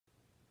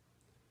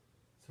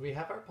So we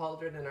have our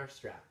pauldron and our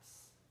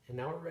straps, and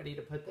now we're ready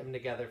to put them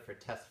together for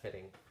test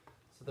fitting.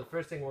 So the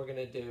first thing we're going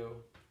to do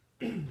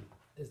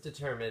is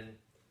determine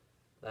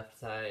left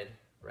side,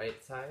 right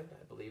side.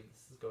 I believe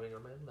this is going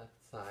on my left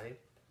side.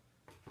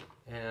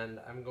 And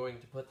I'm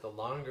going to put the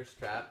longer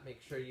strap.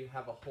 Make sure you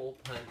have a hole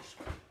punched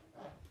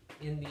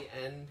in the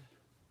end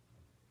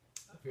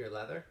of your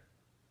leather,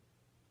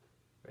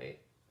 right?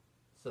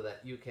 So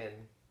that you can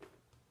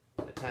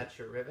attach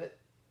your rivet.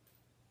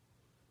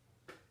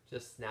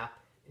 Just snap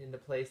into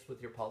place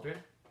with your pauldron,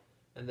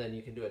 and then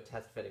you can do a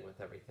test fitting with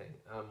everything.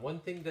 One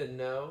thing to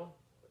know,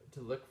 to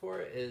look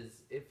for,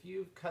 is if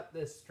you've cut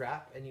this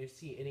strap and you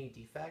see any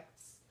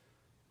defects,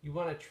 you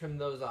want to trim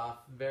those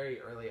off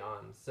very early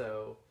on.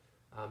 So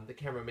the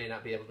camera may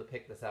not be able to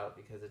pick this out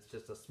because it's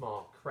just a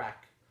small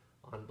crack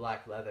on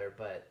black leather,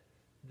 but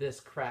this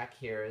crack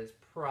here is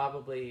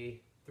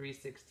probably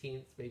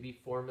 3/16, maybe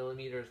 4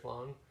 millimeters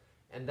long,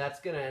 and that's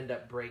going to end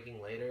up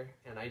breaking later,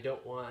 and I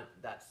don't want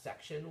that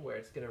section where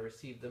it's going to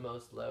receive the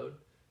most load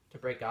to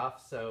break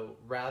off. So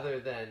rather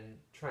than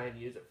try and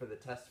use it for the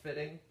test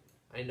fitting,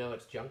 I know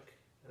it's junk,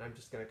 and I'm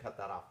just going to cut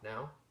that off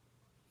now,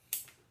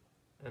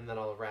 and then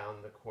I'll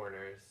round the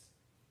corners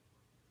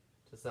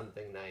to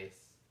something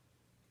nice.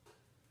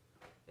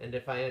 And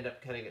if I end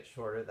up cutting it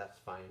shorter, that's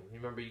fine.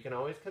 Remember, you can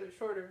always cut it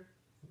shorter,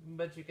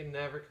 but you can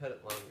never cut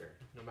it longer,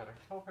 no matter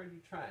how hard you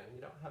try. We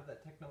don't have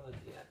that technology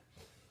yet.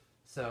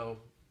 So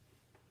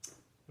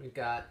we've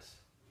got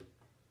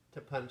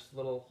to punch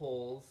little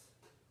holes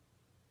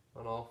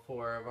on all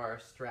 4 of our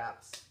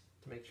straps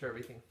to make sure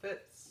everything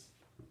fits.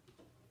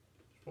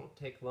 Which won't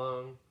take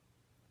long.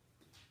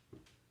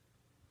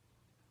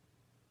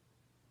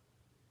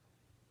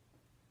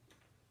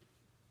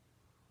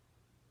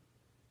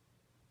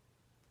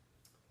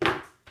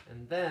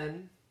 And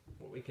then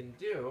what we can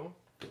do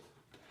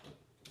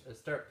is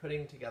start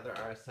putting together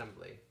our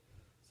assembly.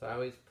 So I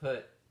always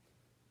put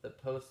the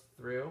post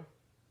through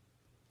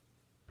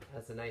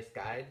as a nice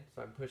guide.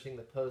 So I'm pushing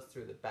the post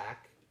through the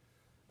back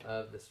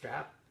of the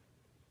strap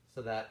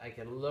so that I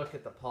can look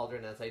at the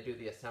pauldron as I do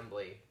the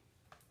assembly,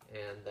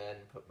 and then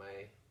put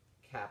my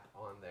cap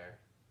on there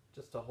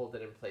just to hold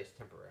it in place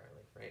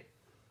temporarily, right?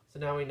 So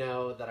now we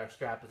know that our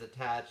strap is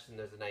attached, and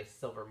there's a nice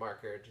silver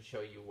marker to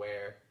show you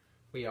where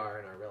we are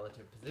in our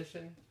relative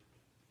position.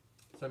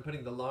 So I'm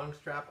putting the long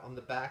strap on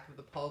the back of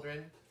the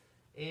pauldron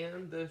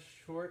and the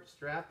short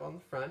strap on the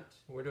front.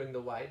 We're doing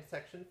the wide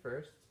section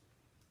first.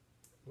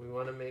 We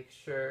want to make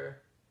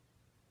sure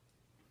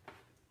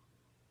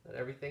that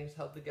everything's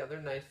held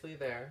together nicely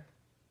there.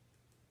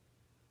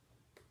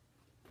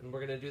 And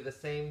we're going to do the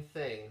same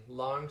thing.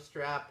 Long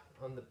strap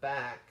on the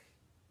back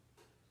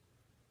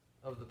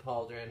of the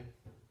pauldron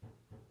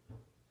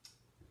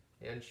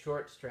and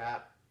short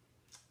strap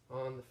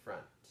on the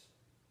front.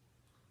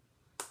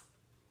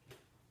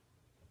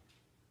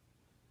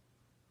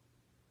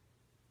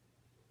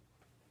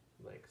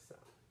 Like so.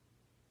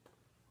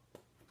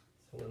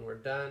 So when we're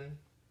done,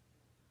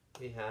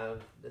 we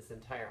have this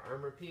entire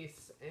armor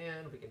piece,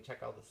 and we can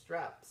check all the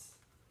straps.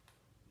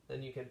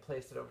 Then you can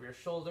place it over your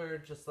shoulder,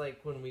 just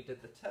like when we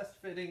did the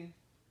test fitting.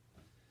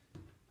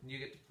 You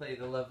get to play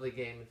the lovely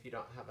game if you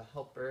don't have a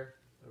helper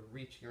of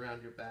reaching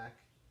around your back,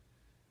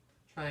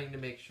 trying to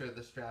make sure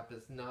the strap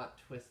is not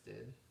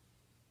twisted,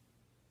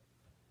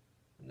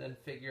 and then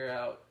figure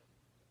out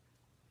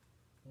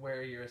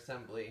where your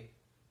assembly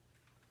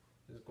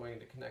is going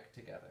to connect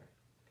together.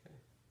 Okay,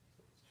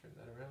 so let's turn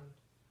that around.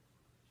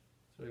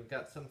 So we've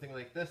got something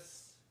like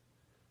this.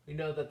 We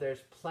know that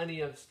there's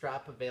plenty of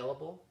strap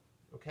available,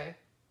 okay?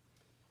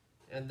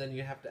 And then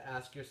you have to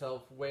ask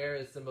yourself, where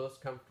is the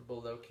most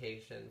comfortable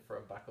location for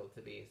a buckle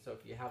to be? So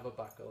if you have a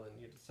buckle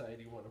and you decide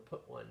you want to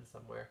put one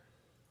somewhere,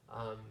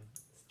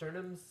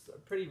 sternum's a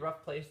pretty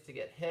rough place to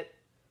get hit.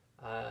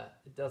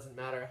 It doesn't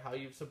matter how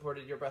you've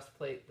supported your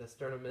breastplate, the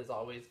sternum is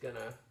always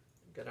gonna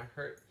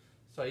hurt.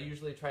 So I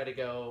usually try to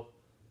go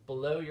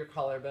below your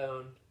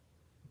collarbone,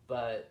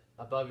 but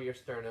above your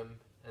sternum,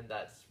 and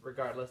that's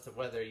regardless of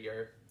whether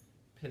you're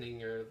pinning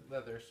your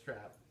leather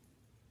strap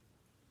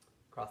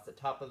across the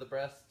top of the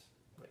breast,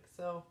 like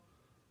so,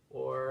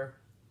 or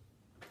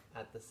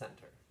at the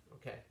center,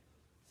 okay?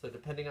 So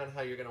depending on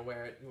how you're gonna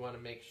wear it, you wanna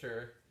make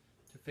sure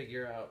to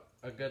figure out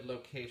a good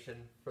location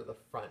for the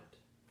front.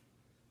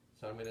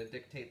 So I'm gonna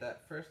dictate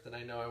that first, and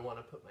I know I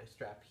wanna put my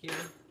strap here.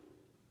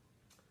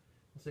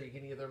 So you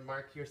can either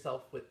mark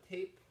yourself with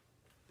tape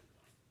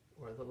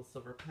or a little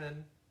silver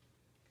pen,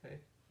 okay?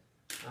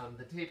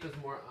 The tape is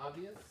more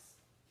obvious,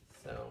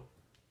 so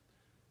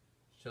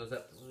shows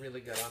up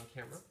really good on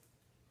camera.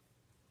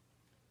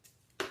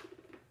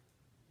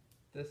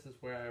 This is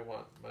where I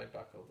want my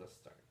buckle to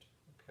start,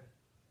 okay?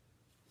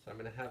 So I'm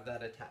gonna have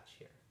that attached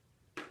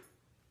here.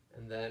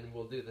 And then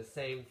we'll do the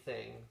same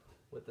thing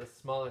with the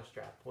smaller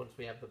strap once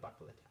we have the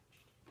buckle attached.